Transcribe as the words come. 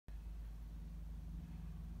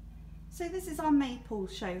So this is our Maple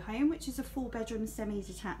show home, which is a 4-bedroom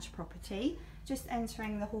semi-detached property. Just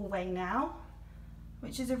entering the hallway now,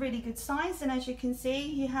 which is a really good size, and as you can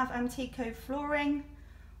see you have antico flooring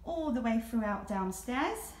all the way throughout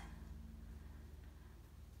downstairs.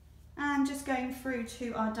 And just going through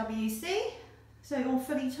to our WC, so all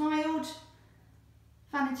fully tiled,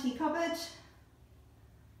 vanity cupboard,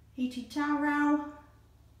 heated towel rail,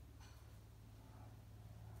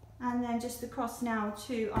 and then just across now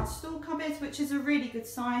to our store cupboards, which is a really good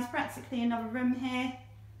size, practically another room here.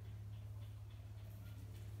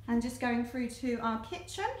 And just going through to our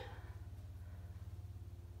kitchen.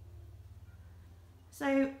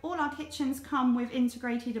 So all our kitchens come with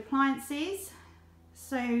integrated appliances.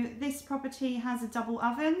 So this property has a double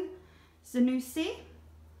oven, Zanussi,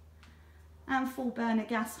 and full burner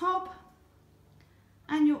gas hob.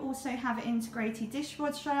 And you'll also have an integrated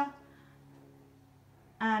dishwasher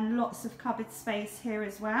and lots of cupboard space here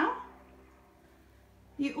as well.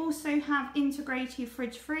 You also have integrated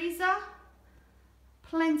fridge freezer,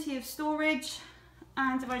 plenty of storage,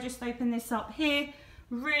 and if I just open this up here,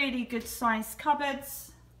 really good sized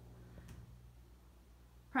cupboards,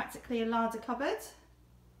 practically a larder cupboard.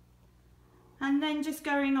 And then just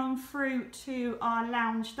going on through to our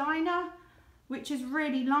lounge diner, which is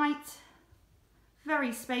really light,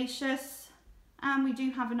 very spacious, and we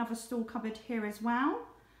do have another store cupboard here as well,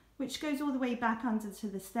 which goes all the way back under to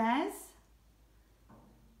the stairs.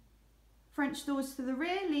 French doors to the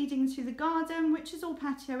rear leading to the garden, which is all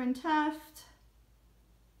patio and turfed.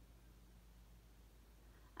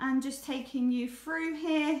 And just taking you through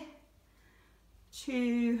here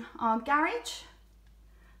to our garage,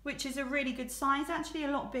 which is a really good size, actually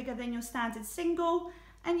a lot bigger than your standard single.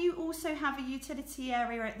 And you also have a utility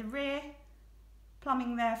area at the rear,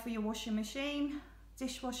 plumbing there for your washing machine,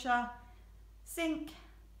 dishwasher, sink,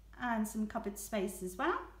 and some cupboard space as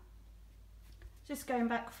well. Just going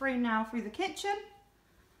back through now through the kitchen.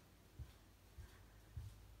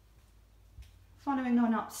 Following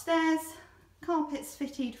on upstairs, carpets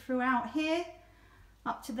fitted throughout here,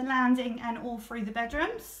 up to the landing and all through the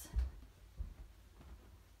bedrooms.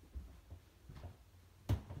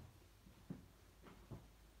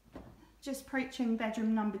 Just approaching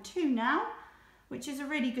bedroom number 2 now, which is a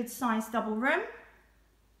really good sized double room.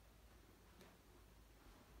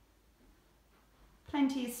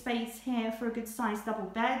 Plenty of space here for a good sized double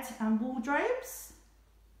bed and wardrobes.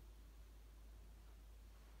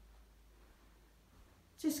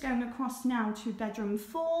 Just going across now to bedroom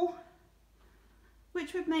 4,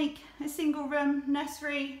 which would make a single room,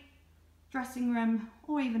 nursery, dressing room,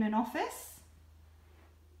 or even an office.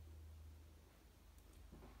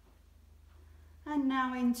 And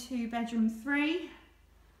now into bedroom 3,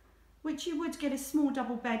 which you would get a small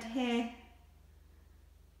double bed here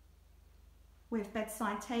with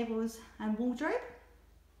bedside tables and wardrobe.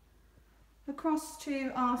 Across to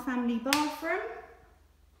our family bathroom.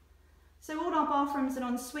 So all our bathrooms and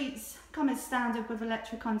en-suites come as standard with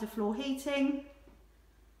electric underfloor heating.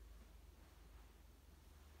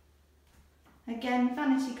 Again,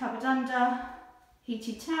 vanity cupboard under,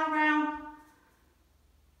 heated towel rail,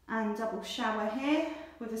 and double shower here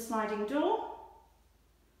with a sliding door.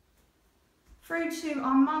 Through to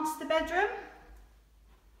our master bedroom.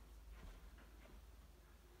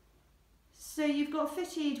 So you've got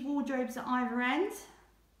fitted wardrobes at either end.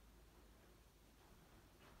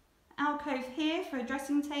 Alcove here for a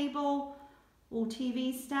dressing table or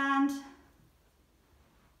TV stand.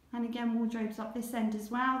 And again, wardrobes up this end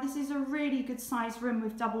as well. This is a really good sized room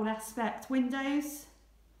with double aspect windows.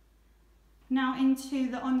 Now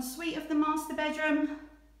into the ensuite of the master bedroom.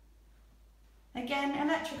 Again,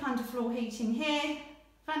 electric underfloor heating here,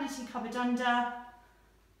 vanity cupboard under,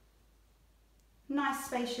 nice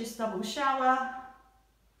spacious double shower,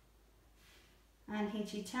 and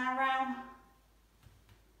heated towel rail.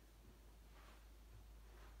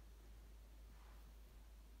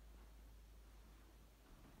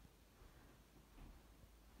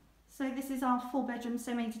 So this is our 4-bedroom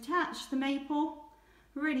semi-detached, the Maple.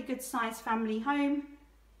 Really good sized family home.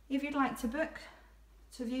 If you'd like to book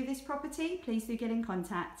to view this property, please do get in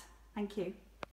contact. Thank you.